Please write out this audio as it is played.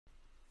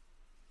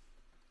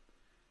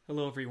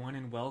Hello, everyone,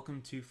 and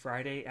welcome to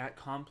Friday at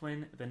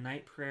Compline, the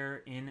night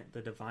prayer in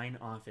the Divine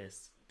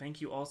Office. Thank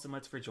you all so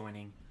much for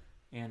joining,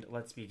 and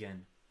let's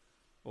begin.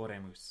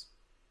 Oremus.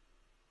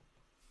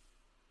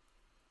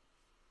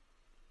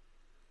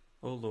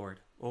 O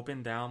Lord,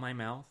 open thou my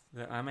mouth,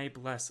 that I may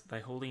bless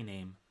thy holy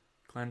name.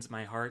 Cleanse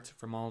my heart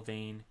from all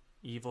vain,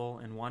 evil,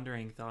 and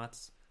wandering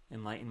thoughts.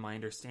 Enlighten my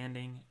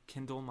understanding,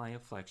 kindle my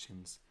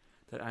afflictions,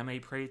 that I may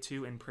pray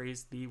to and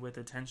praise thee with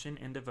attention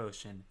and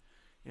devotion,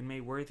 and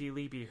may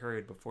worthily be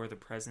heard before the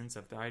presence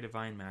of thy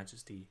divine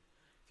majesty,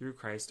 through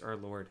Christ our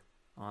Lord.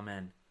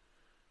 Amen.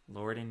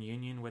 Lord, in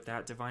union with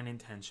that divine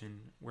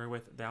intention,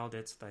 wherewith thou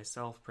didst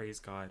thyself praise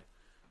God,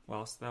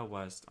 whilst thou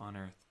wast on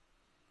earth,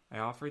 I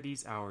offer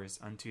these hours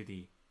unto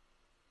thee.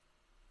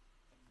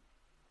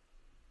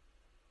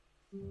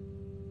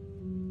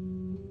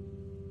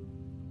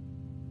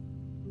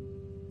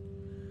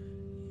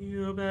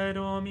 Iube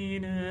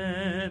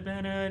Domine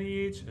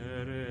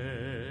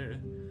benedicere,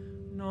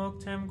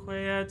 noctem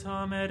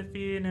quietam et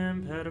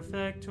finem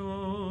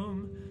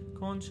perfectum,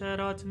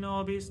 concedat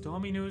nobis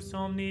Dominus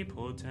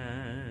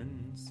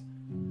omnipotens.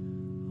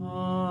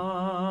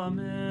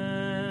 Amen.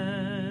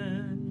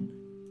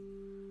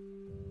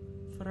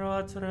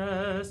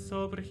 Fratres,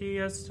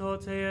 sobrius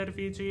toter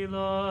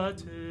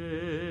vigilate,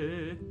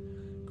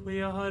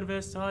 quia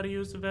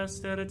harvestarius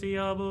vester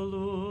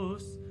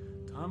diabolus,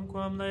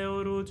 tamquam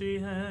leo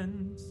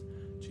rugiens,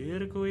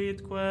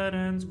 circuit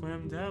querens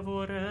quem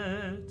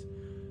devoret,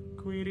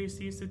 qui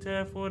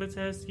resisite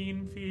fortes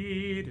in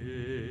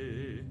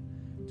fide,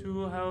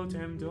 tu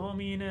autem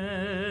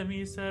Domine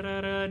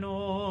miserere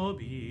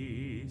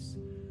nobis,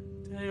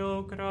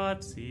 Deo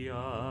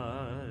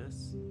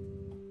gratias.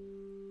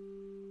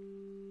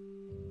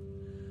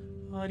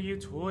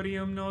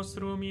 Adiutorium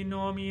nostrum in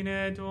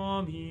nomine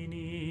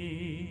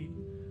Domini,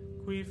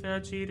 qui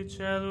fecit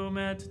celum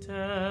et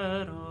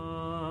terram.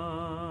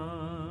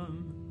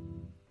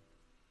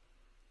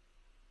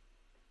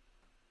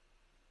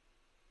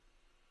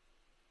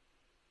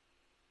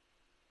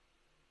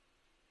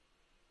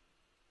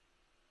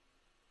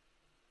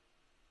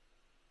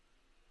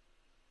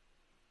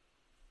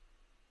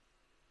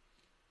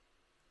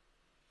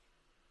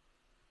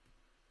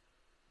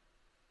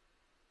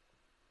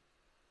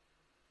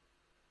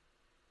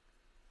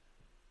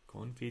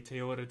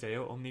 Confiteor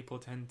Deo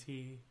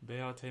omnipotenti,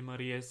 Beate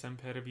Mariae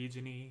semper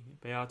Virgini,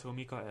 Beato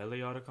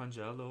Michaele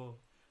Arcangelo,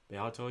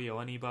 Beato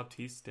Ioanni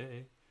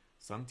Baptiste,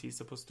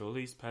 Sanctis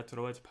Apostolis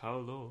Petro et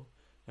Paulo,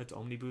 et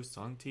omnibus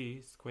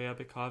sanctis, quia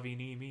peccavi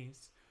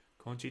nimis,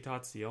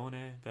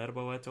 concitatione,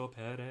 verbo et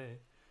opere,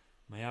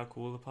 mea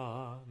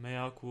culpa,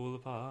 mea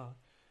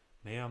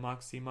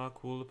maxima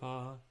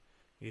culpa,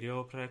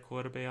 ideo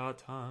precor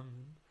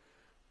beatam,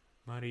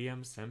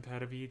 Mariam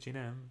semper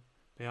Virginem,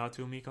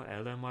 Beatum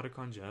Michaelem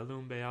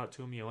Archangelum,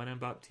 Beatum Ioannem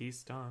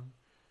Baptistam,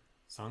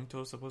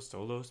 Sanctos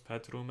Apostolos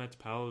Petrum et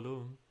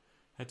Paulum,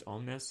 et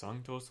omnes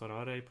sanctos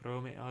orare pro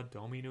mea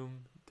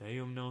Dominum,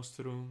 Deum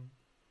nostrum.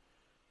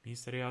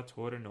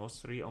 Misereator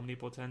nostri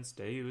omnipotens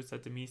Deus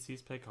et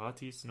dimissis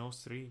peccatis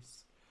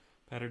nostris,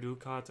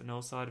 perducat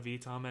nos ad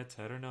vitam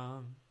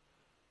aeternam.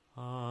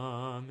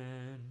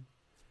 Amen.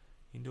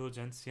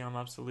 Indulgentiam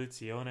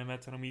absolutionem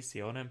et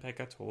remissionem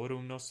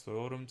peccatorum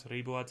nostrorum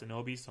tribuat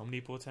nobis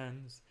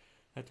omnipotens,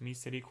 et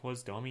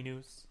misericordias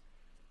Dominus.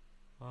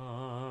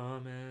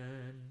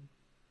 Amen.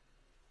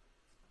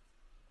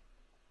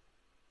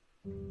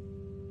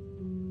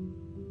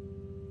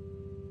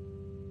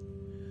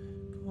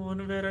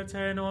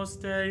 Converte nos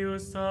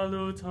Deus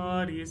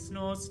salutaris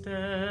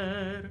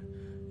noster,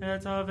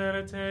 et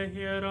averte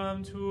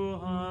hieram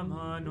tuam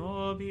a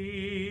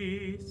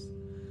nobis.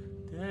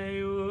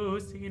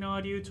 Deus in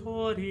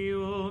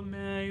adiutorium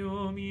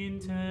meum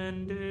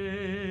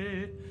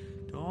intende,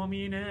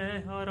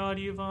 Domine ad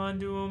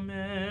adjuvandum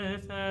me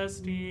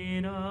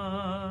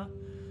festina,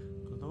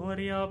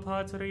 gloria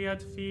Patri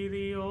et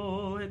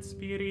Filio et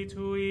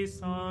Spiritui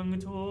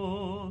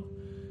Sancto,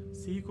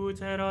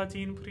 sicut erat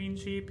in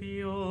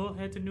principio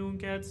et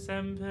nunc et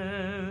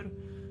semper,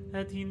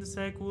 et in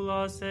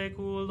saecula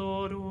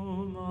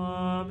saeculorum.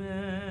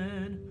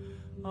 Amen.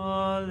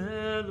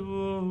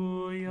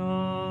 Alleluia.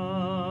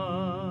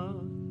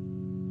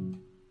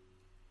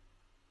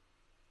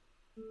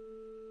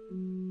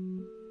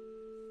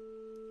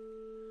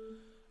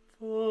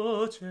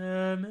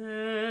 Voce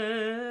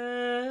mea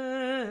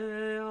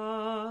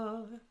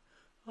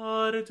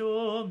ad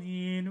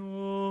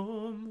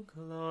Dominum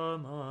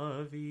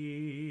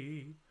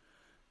clamavi,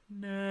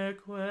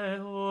 neque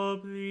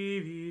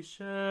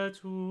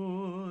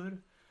obliviscetur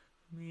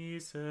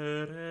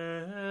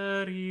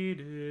miserere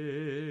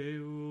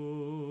Deus.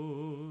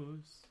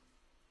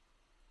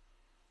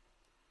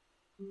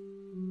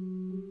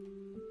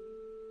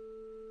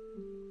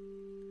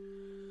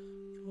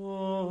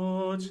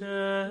 Voce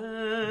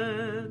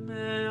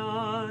mea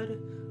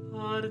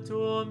ad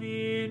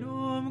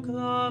Dominum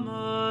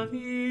clamavi,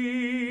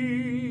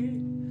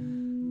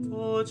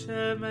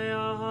 voce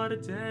mea ad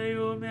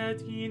Deum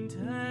et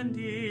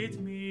intendit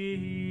mi.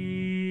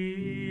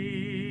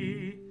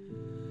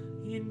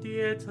 In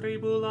Die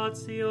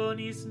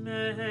tribulationis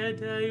me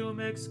Deum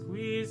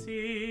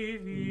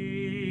exquisivi,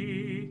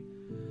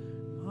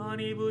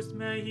 manibus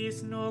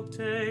meis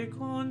nocte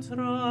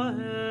contra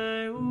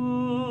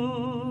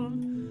eum,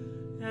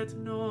 et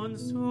non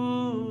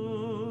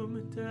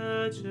sum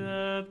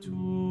deceptus.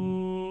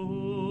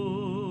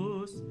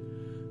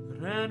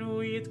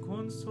 Renuit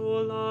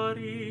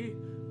consolari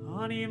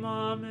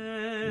anima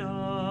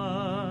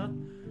mea,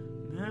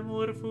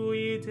 memor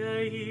fui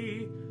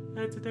Dei,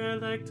 et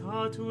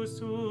delectatus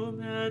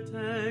sum, et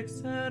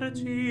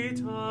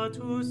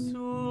exercitatus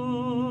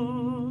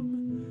sum,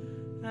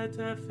 et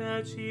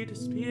effecit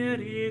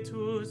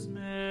spiritus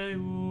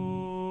meus.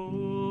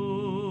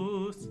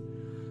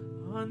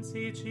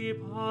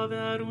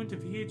 Anticipaverunt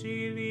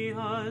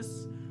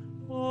vigilias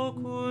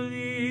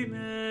oculi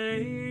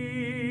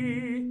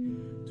mei,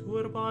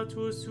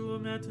 turbatus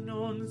sum et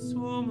non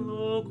sum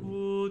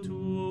locutus.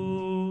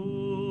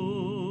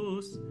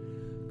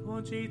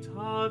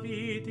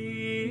 Cogitavi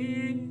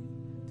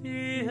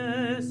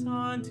dies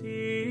antiquos,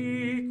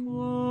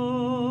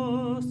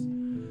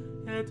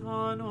 et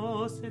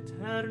annos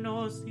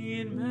eternos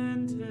in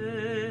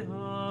mente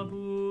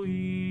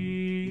habui.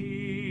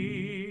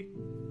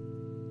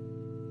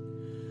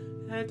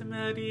 Et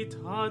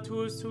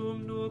meditatus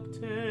sum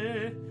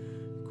nocte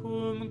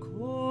cum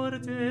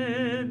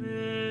corde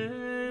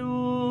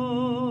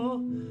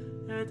meo,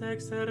 et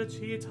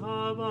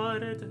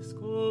exercitabar et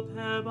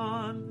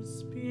scopebam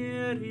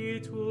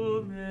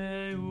spiritum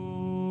meum,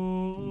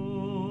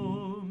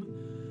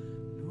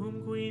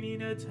 numquin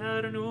in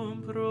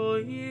aeternum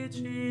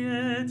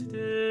proiciet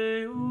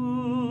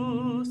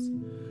Deus,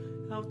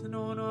 aut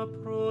non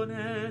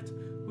appronet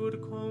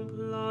ut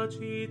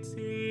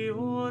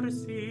complacitior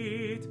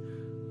sit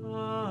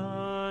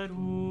adunc,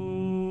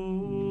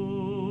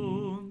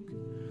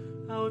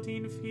 aut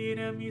in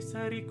fine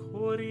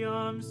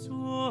misericordiam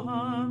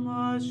suam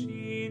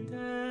ascindet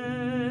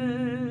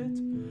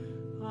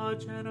a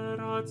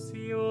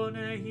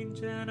generatione in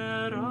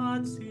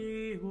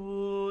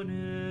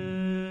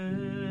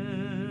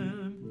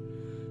generationem,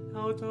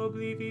 aut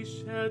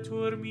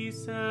obliviscetur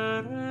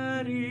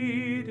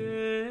miserere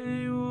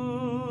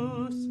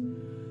Deus,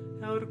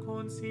 aut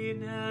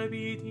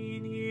consinebit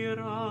in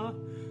ira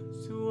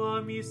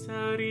sua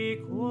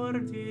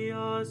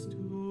misericordias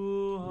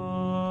tuas,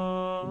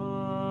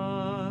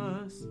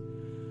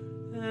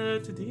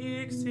 et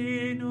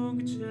dixi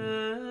nunc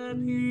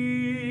cepi,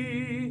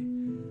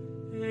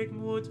 ec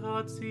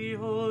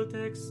mutatio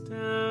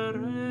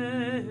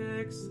dextere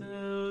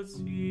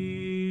excelsis,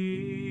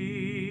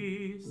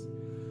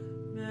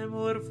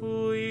 memor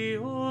fui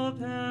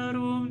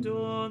operum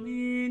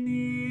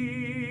Domini,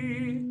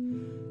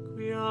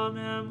 quia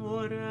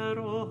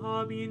memorero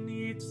ab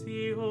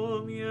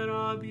initio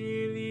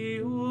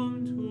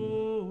mirabilium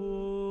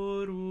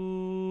tuorum.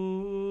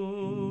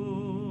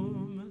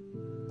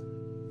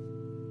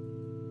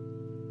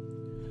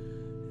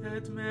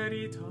 Et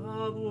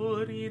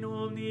meritavor in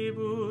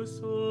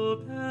omnibus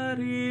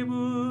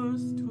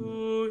operibus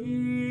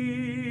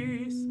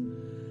tuis,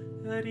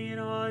 et in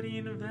ad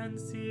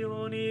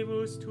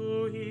inventionibus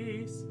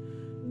tuis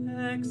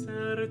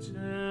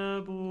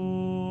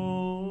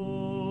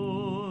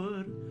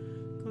exercebor.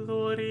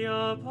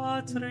 Gloria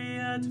Patri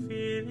et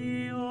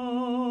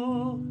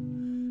Filio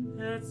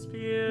et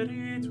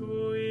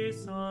Spiritui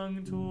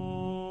Sancto,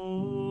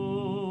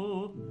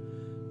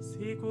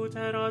 sicut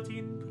erat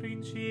in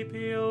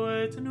principio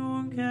et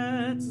nunc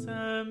et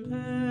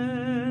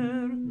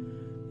semper,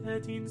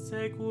 et in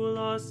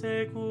saecula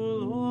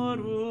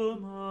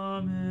saeculorum.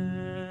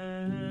 Amen.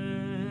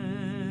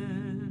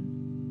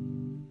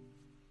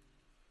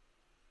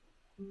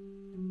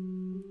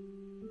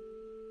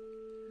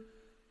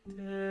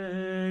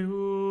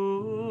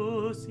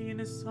 Deus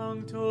in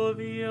sancto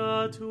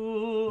via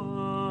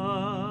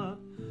tua,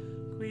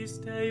 quis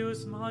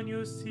Deus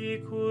magnus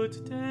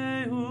sicut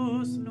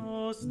Deus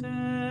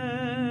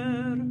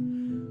noster,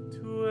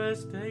 tu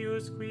es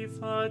Deus qui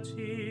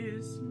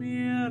facis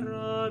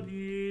mirabilia,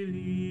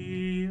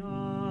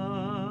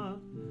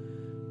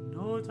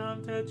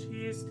 notam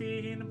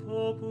tecisti in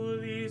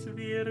populis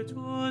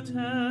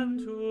virtutem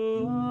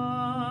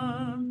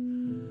tuam,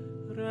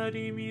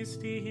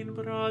 redimisti in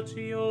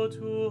brachio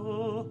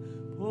tuo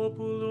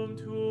populum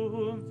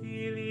tuum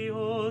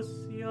filios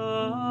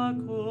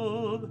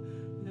Jacob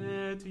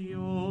et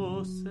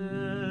Joseph.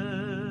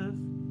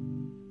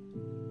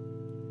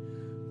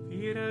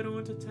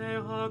 Viderunt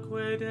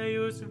teaque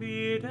Deus,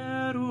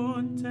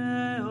 viderunt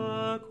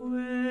teaque,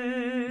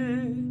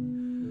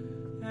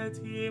 et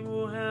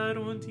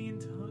imuerunt in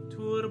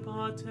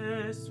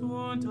turbate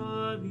sunt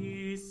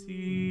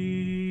avisi.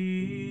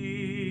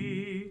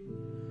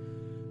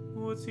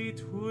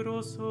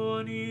 Ucituros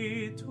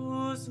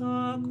sonitus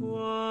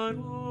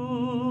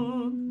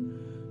aquarum,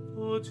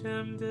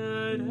 vocem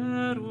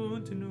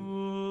dederunt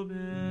nubes,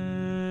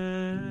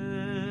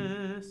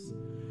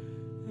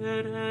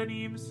 et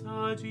enim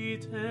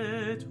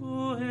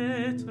sagitetur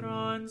et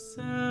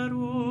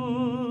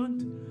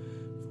transerunt,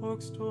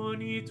 vox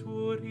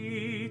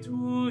tonituri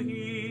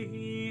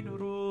tui in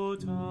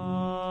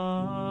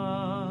rota.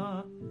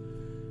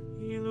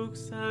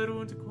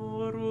 derunt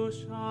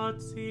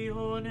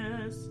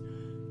coruscationes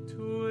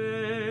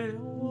Tue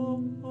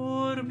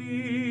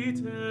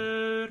orbitere,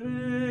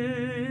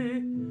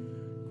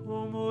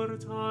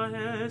 comorta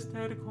est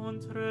et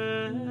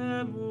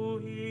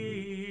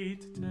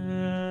contremuit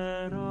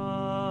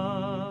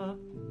terra.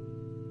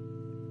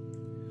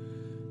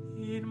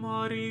 In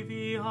mari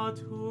via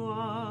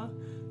tua,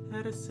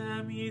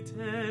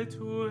 semite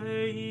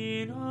tue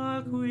in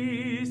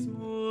aquis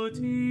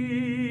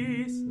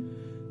mutis,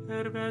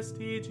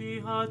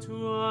 vestigia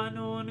tua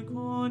non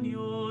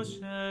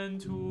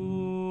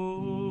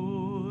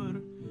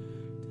cognoscentur.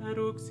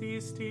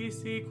 Teruxisti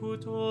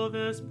sicut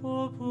oves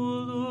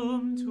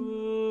populum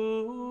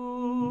tuum,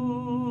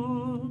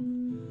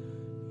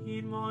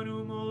 in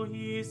manum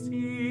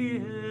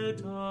mohisi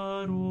et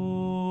Aaron.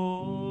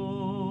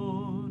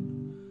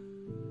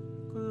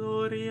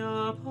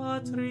 Gloria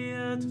Patri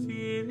et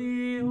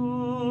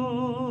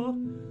Filio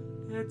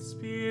et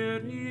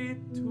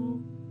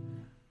Spiritu.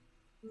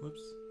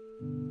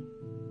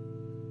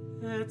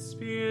 Et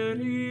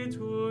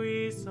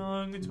Spiritui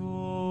Sancto,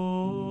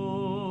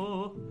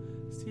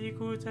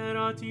 sicut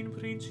erat in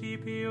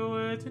principio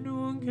et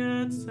nunc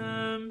et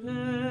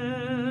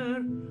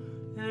semper,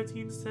 et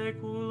in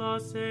saecula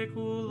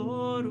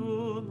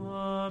saeculorum.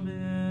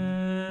 Amen.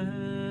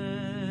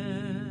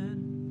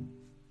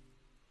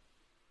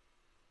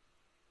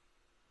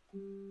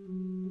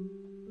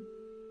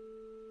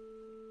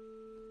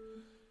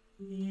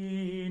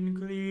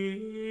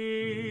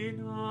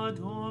 Inclina,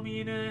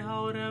 Domine,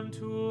 haurem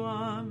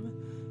tuam,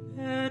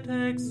 et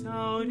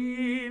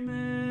exaudi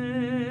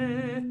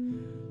me,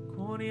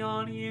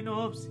 conian in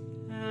opsi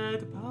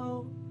et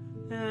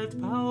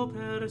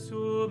pauper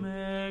sum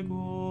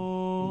ego.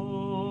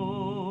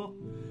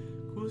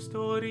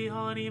 Custori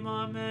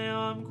anima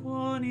meam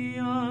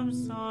quoniam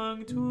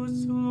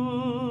sanctus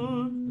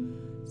sum,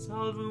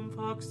 salvum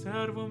fac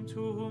servum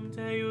tuum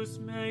Deus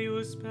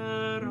meus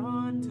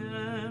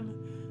sperantem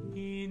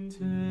in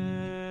te.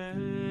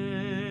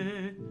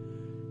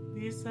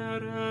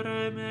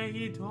 Miserere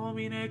mei,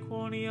 Domine,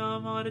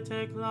 quoniam ad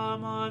te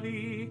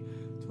clamavi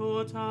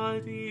tota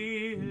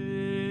die.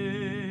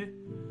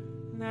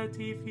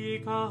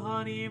 Letifica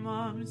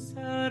animam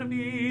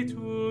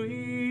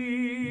servitui,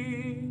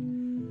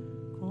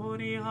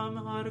 quoniam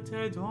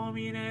arte,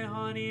 Domine,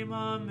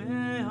 anima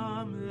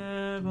meam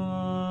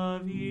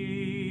levavi.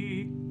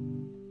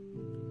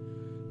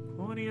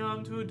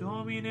 Quoniam tu,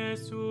 Domine,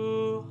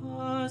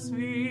 suas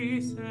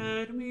vis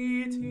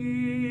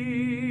ermitis,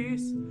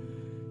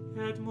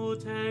 et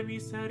multe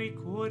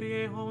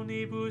misericordiae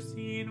omnibus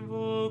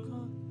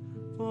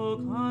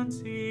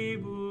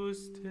invocantibus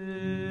te.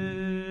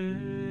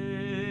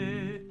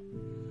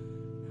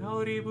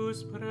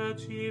 Auribus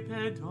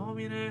precipe,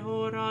 Domine,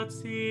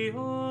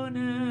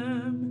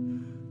 orationem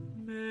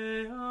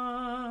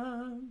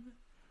meam.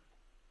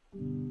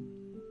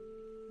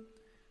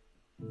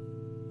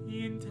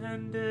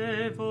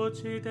 Intende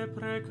voce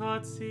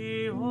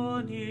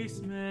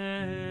deprecationis me,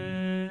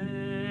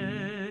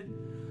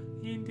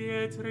 in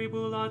die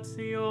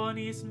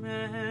tribulationis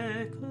me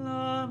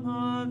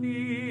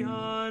clamavi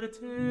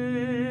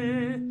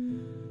arte,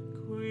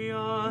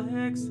 quia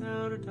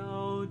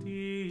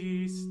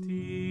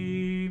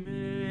exerdaudisti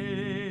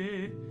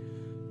me.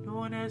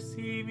 Non est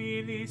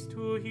similis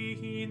tui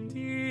in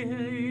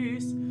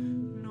dies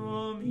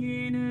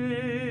nomine,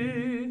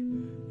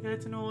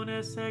 et non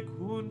est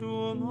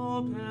secundum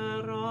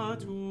opera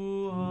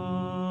tua.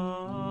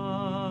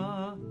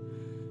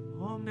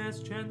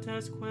 Omnes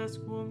gentes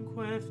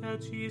quescumque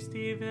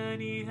fecisti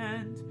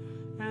venient,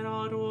 et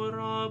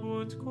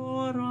adorabunt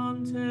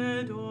coram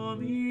te,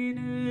 Domine,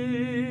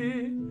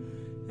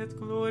 et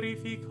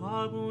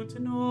glorificabunt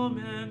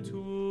nomen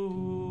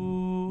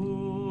tuum.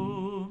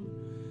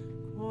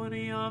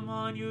 Quoniam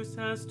agnus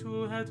est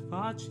tu et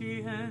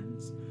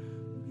faciens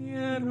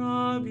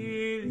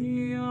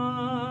mirabilia,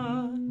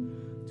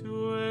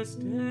 tu es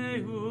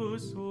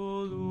Deus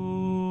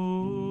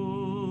solus.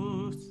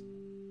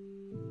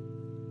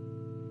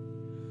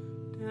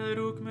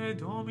 Deruc me,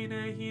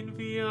 Domine, in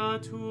via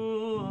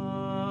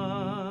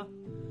tua,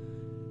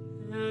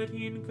 et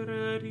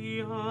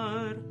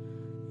incrediar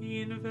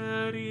in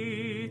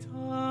veritate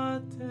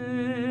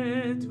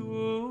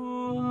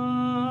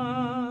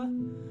tua.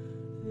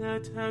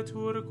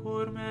 Letetur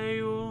cor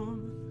meum,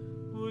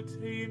 ut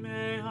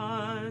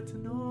timeat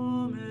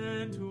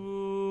nomen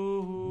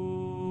tuum.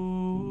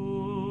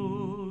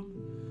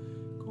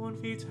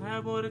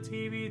 Confitebor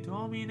tibi,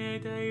 Domine,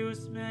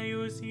 Deus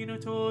meus, in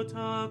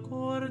tota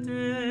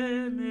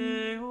corde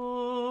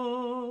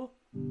meo,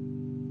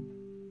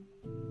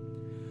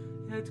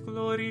 et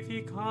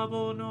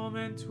glorificabo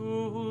nomen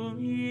tuum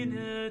in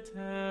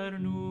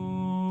aeternum,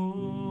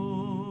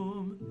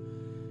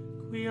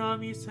 quia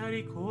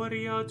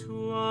misericordia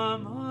tua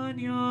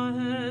magna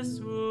est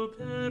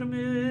super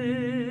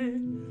me,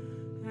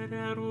 et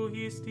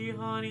eruisti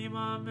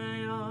anima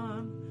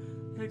meam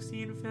ex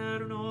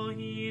inferno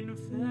inferiori.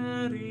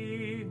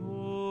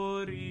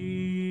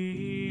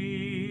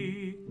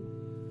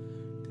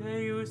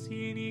 Deus Deus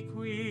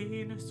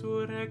iniqui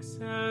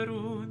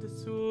insurrexerunt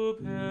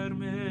super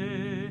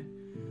me,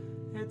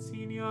 et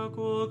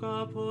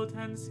siniagoga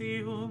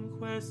potentium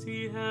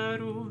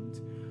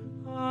quesiherunt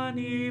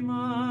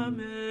anima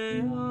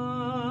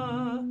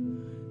mea,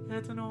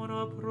 et non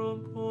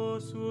apprompo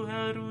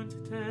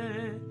suherunt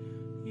te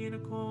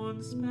in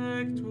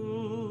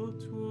conspectu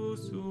tu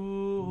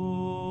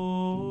suo.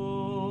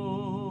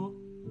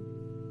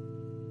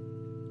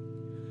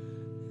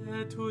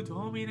 Et tu,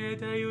 Domine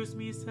Deus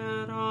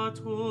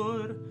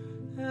miserator,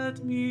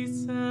 et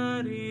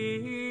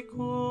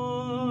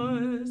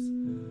misericors,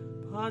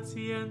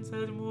 patiens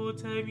et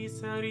mute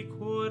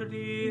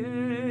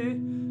misericordiae,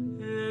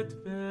 et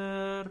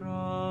verax.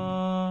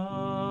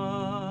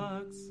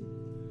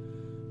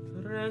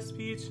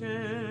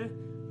 Respice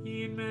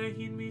in me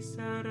in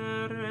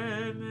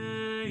miserere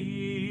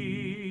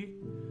mei,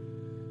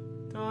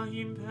 da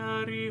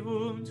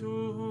imperium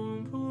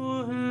tuum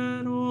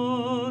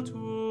puero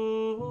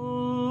tuo,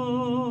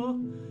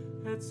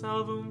 et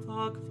salvum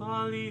fac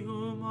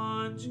valium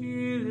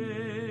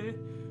ancile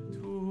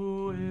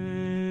tuae.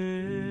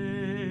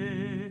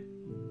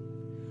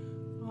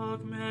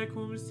 Ac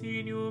mecum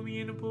signum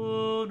in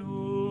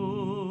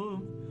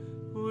bonum,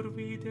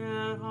 urbi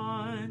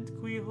derant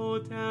qui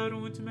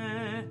hoterunt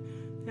me,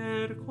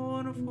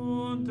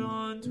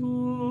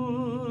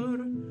 confundantur.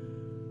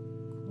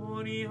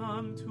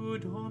 Quoniam tu,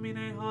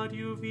 Domine,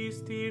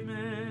 adiuvisti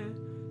me,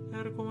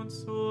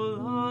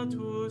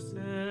 consolatus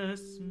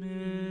es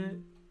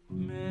me.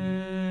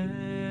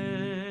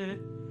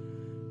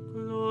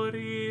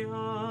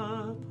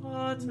 Gloria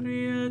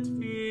Patri et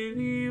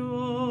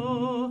Filio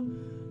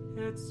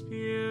et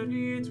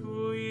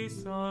Spiritui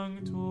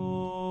Sancto,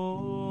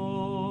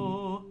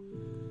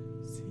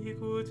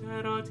 sicut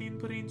erat in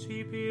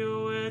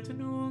principio et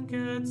nunc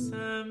et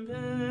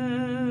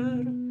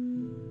semper,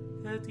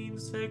 et in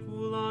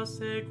saecula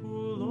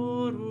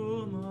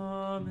saeculorum.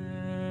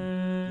 Amen.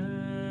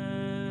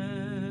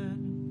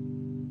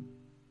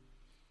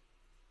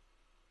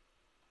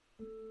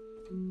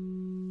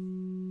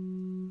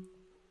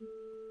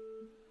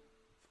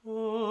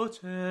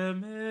 Voce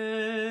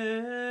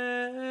mea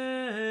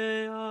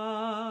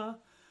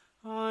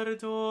ad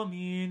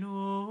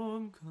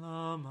Dominum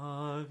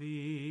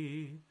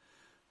clamavi,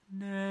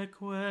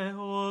 neque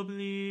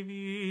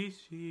oblivi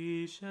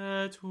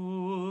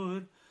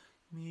sciscetur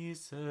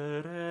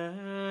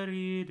miserere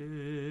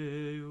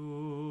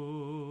Deus.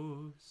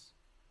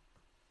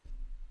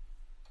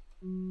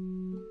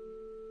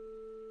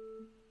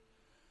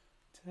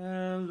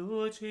 Te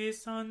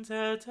lucis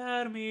ante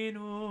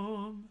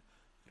terminum,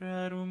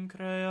 rerum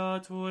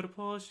creator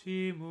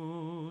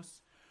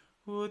poscimus,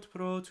 ut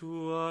pro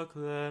tua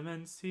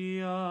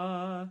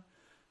clementia,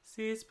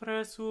 sis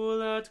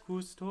presul et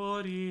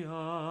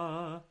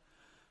custodia,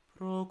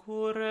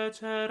 procure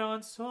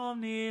cerant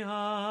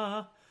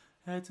somnia,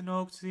 et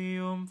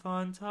noctium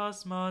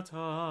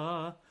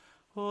phantasmata,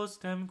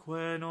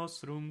 hostemque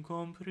nostrum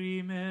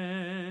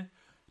comprime,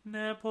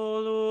 ne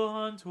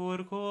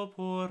polluantur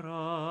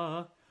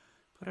corpora,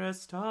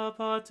 presta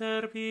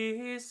pater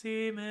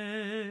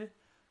pissime,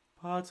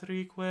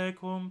 Patrique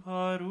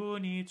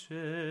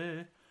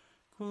comparunice,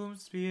 cum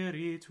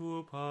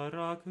spiritu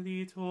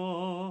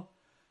paraclito,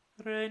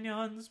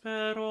 regnans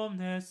per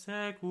omnes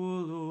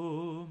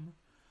saeculum.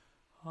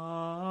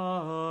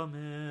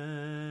 Amen.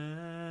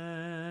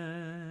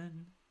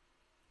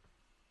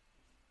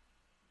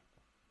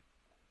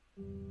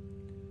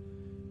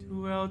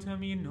 Tu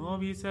autem in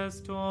nobis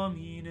est,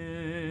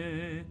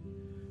 Domine,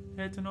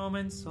 et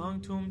nomen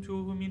sanctum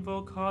tuum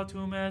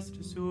invocatum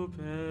est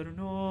super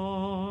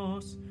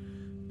nos,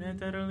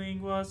 meter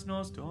linguas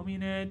nos,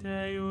 Domine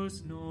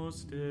Deus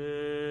noster.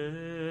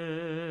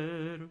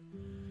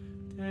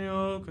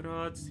 Deo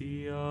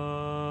gratias.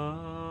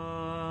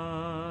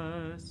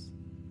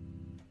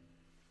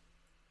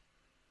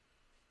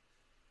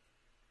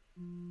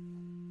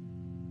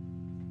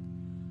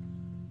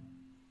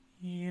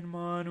 In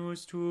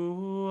manus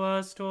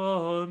tuas,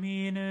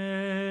 Domine,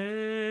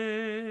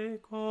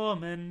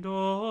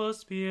 commendo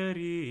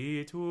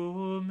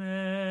spiritum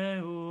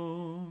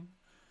meum.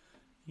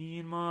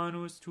 In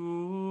manus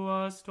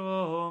tuas,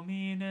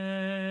 Domine,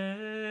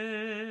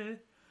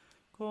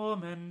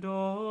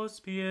 commendo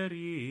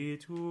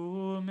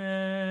spiritum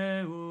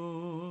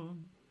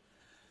meum.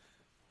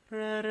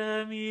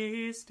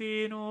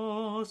 Redemisti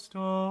nos,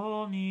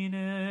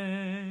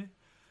 Domine,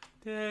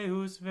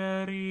 Deus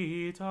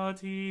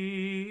veritatis,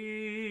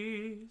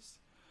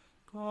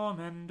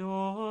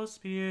 commendo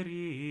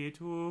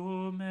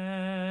spiritum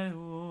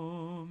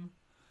meum.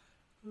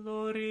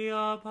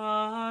 Gloria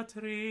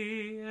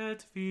Patri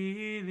et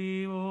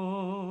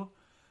Filio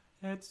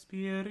et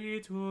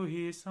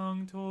Spiritui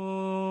Sancto,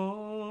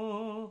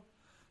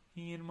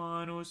 in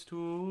manus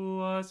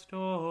tuas,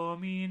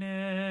 Domine,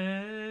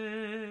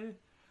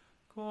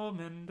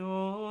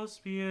 commendo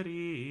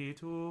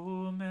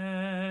spiritum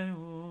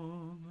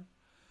meum.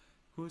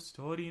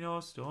 Custodi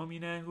nos,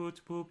 Domine,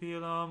 ut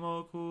pupillam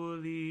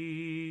oculi.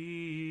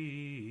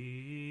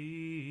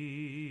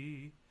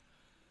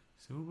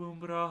 sub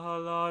umbra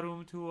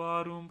halarum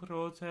tuarum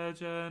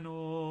protege nos.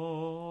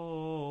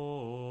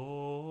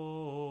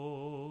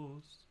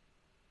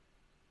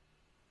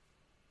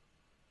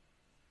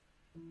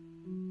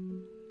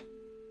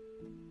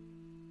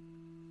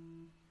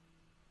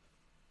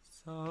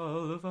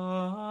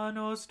 Salva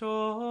nos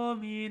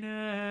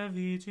Domine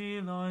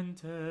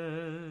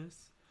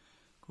vigilantes,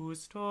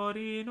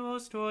 custori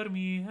nos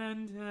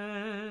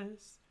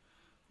dormientes,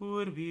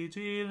 ur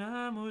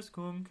vigilemus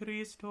cum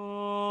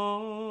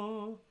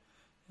Christo,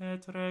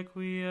 et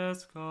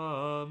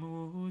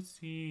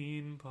requiescamus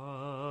in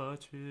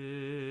pace.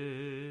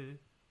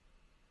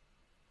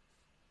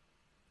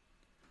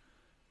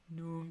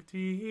 Nunc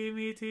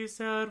dimiti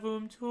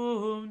servum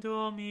tuum,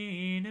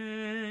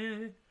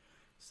 Domine,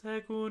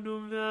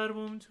 secundum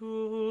verbum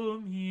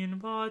tuum in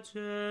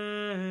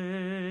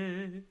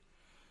pace,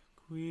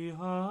 qui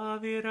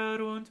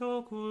havirerunt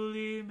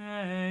oculi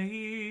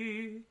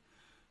mei,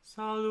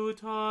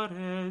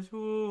 salutare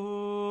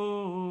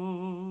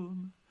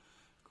tuum,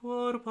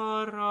 quor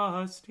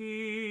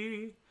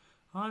parasti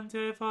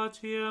ante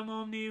faciem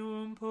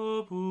omnium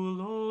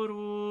populorum,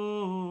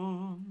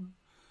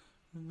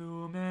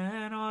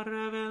 lumena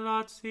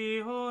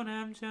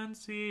revelationem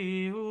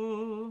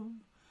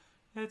gentium,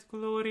 et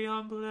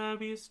gloriam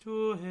plebis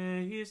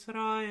tuae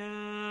Israel.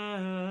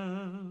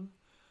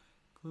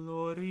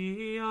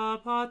 Gloria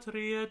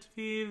Patri et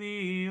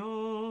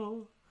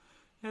Filio,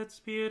 et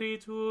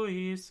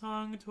Spiritui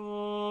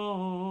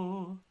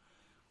Sancto,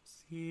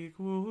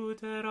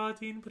 sicut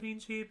erat in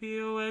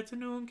principio et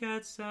nunc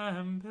et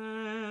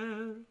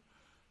semper,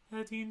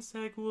 et in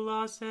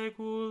saecula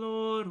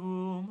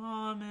saeculorum.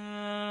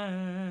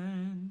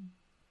 Amen.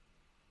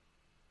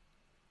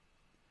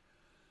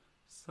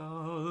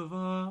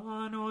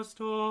 Salva nos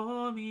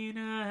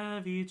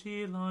Domine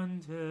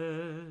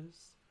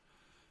vigilantes,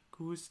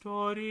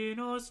 custori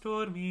nos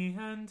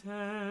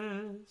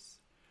dormientes,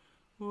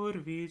 ur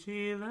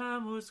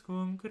vigilemus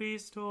cum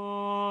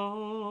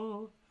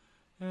Christo,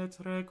 et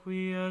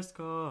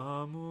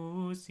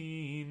requiescamus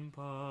in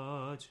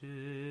pace.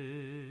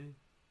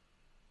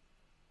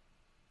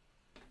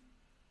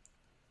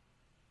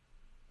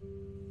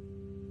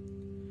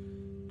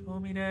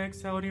 Domine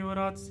exaudi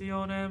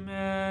orationem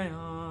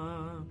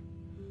meam,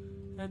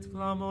 et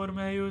clamor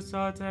meus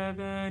a te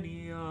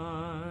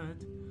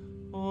veniat.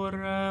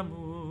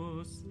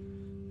 Oremus,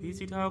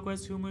 visita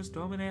quesumus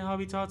Domine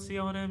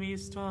habitationem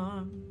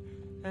istam,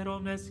 et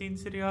omnes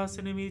insidias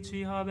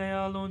inimici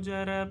habea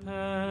longere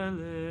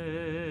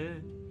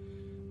pelle.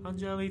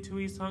 Angeli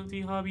tui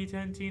sancti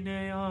habitent in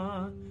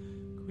ea,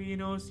 qui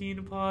nos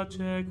in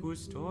pace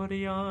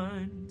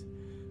custodiant,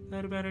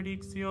 et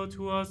benedictio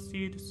tua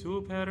sit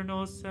super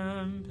nos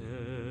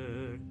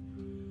semper.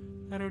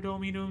 Per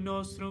Dominum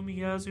nostrum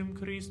Iesum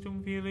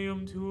Christum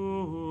Filium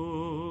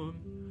tuum,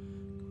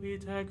 qui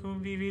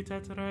tecum vivit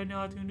et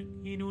regnat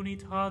in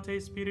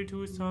unitate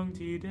Spiritus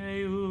Sancti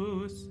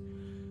Deus,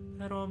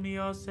 per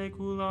omnia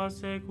saecula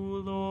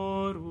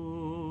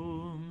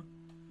saeculorum.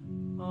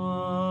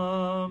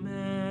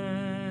 Amen.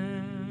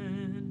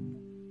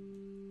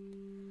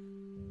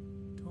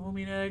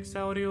 Domine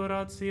exaudi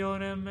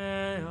orationem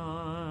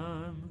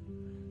meam,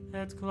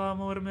 et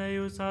clamor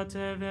meus a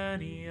te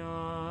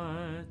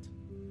veniat.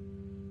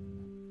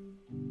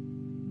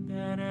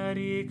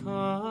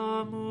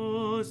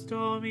 Benedicamus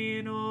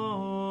Domino,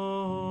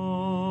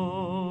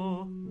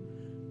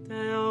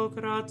 Deo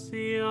gratias.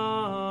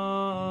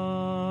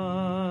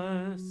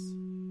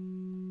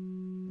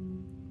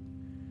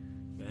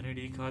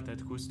 Benedicat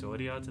et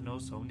custodiat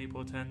nos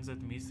omnipotens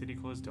et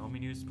misericors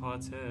Dominus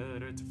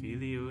Pater et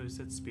Filius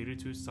et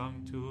Spiritus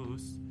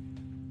Sanctus.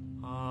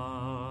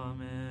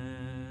 Amen.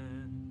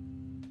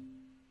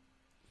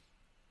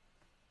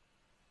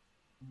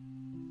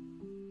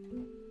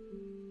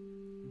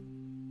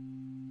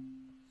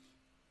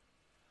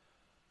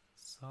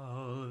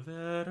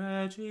 Salve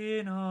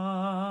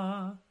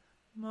Regina,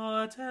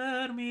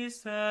 Mater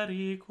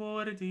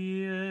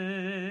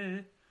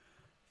misericordiae,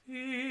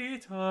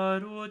 vita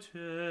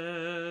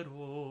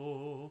ducero,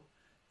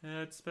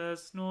 et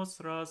spes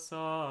nostra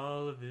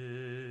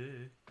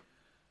salve.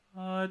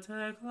 A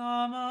te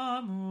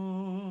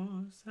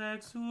clamamus,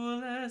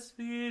 exules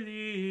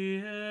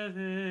filii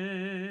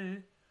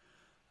Eve,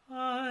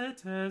 a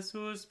te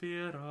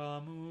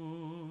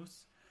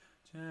suspiramus,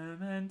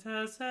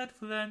 gementes et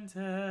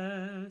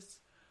flentes,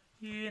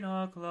 in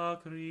ac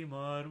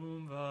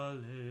lacrimarum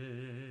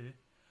vale.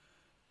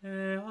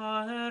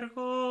 Ea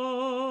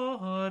ergo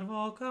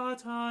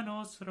advocata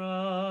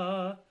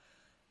nostra,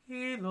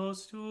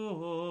 illos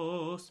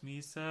tuos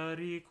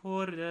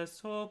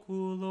misericordes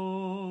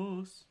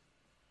oculos,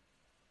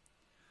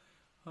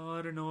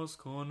 ad nos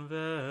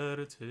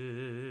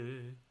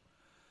converte.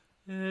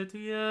 Et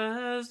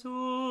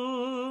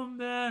Iesum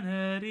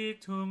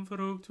benedictum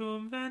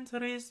fructum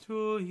ventris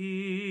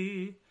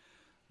tui,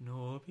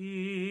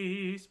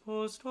 nobis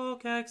post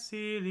hoc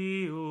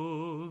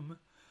exilium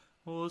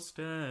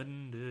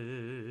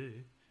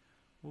ostende.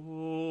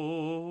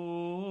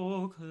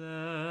 O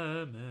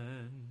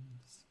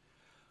clemens,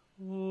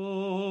 O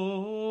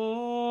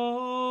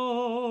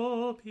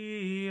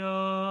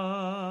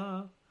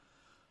Maria.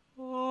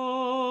 O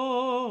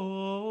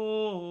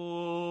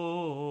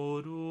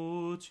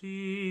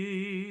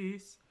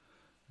Dulcis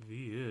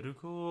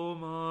Virgo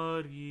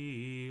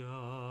Maria.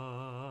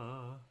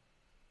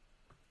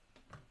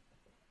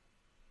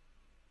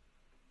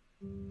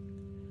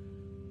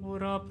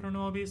 Ora pro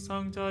nobis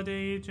sancta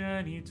Dei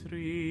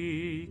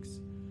genitrix,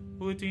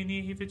 ut in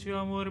mihi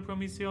ficiamur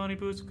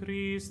promissionibus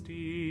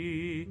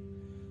Christi,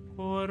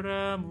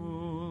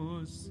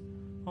 oremus.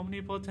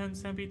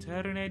 Omnipotens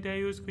sempiterne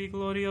Deus, qui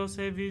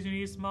gloriose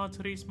virginis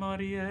Matris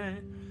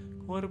Mariae,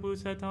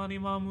 corpus et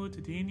animam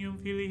ut dignum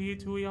filii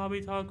tui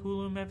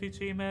habitaculum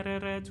effici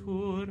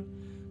mereretur,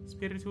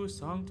 Spiritus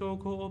Sancto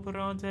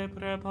cooperante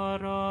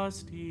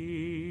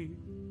preparasti.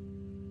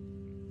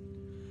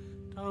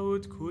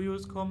 Taut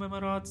cuius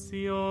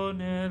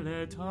commemoratione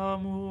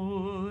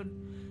letamur,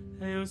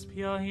 eus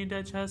pia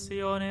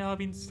indecessione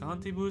ab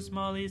instantibus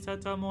malis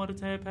et a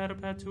morte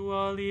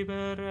perpetua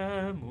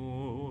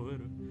liberemur.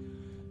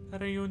 Per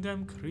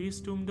iundem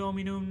Christum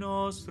Dominum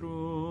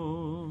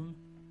nostrum.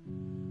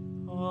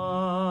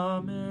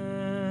 Amen.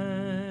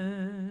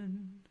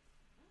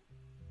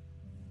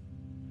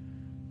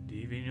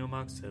 Divinum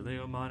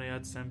auxilio mane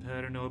et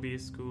semper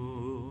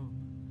nobiscum.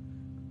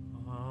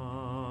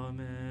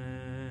 Amen.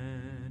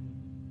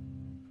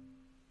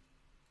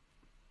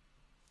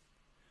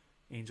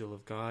 Angel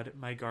of God,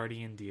 my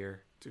guardian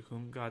dear, to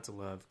whom God's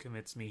love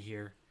commits me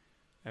here,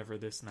 ever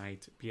this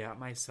night be at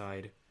my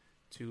side,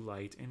 to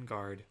light and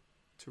guard,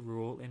 to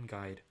rule and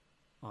guide.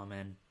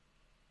 Amen.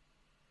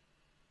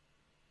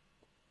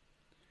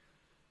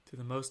 To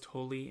the most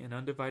holy and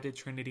undivided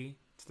Trinity,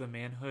 to the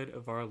manhood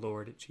of our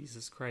Lord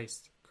Jesus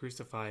Christ,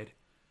 crucified,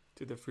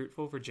 to the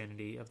fruitful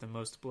virginity of the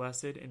most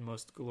blessed and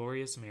most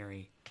glorious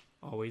Mary,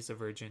 always a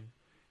virgin,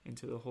 and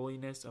to the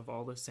holiness of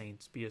all the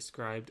saints be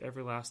ascribed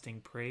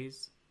everlasting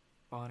praise,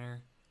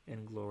 honor,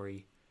 and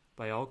glory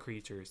by all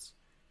creatures,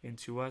 and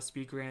to us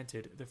be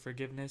granted the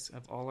forgiveness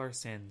of all our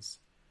sins,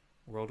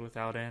 world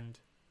without end.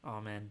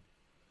 Amen.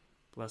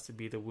 Blessed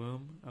be the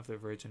womb of the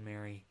Virgin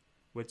Mary,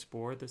 which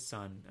bore the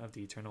Son of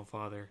the Eternal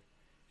Father,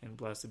 and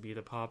blessed be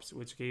the paps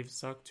which gave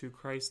suck to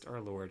Christ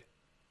our Lord.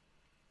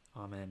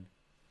 Amen.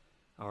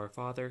 Our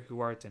Father,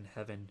 who art in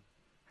heaven,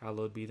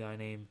 hallowed be thy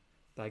name.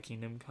 Thy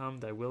kingdom come,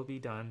 thy will be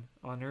done,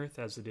 on earth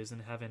as it is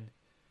in heaven.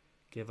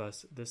 Give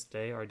us this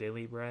day our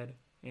daily bread,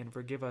 and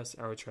forgive us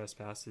our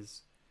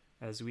trespasses,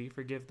 as we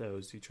forgive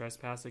those who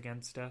trespass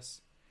against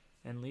us.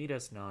 And lead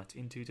us not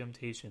into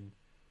temptation,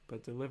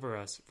 but deliver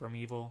us from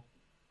evil.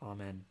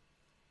 Amen.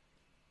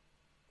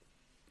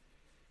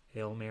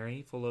 Hail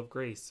Mary, full of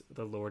grace,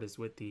 the Lord is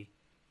with thee.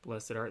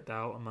 Blessed art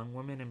thou among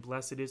women, and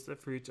blessed is the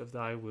fruit of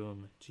thy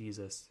womb,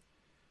 Jesus.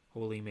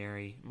 Holy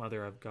Mary,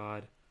 Mother of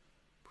God,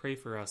 pray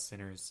for us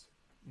sinners,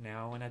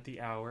 now and at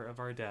the hour of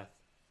our death.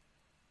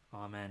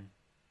 Amen.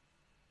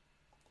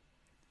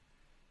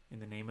 In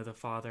the name of the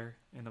Father,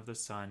 and of the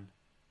Son,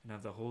 and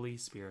of the Holy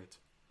Spirit.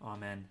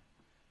 Amen.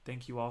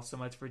 Thank you all so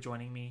much for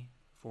joining me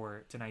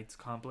for tonight's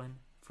Compline,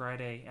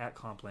 Friday at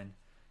Compline.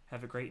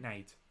 Have a great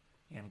night,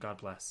 and God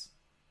bless.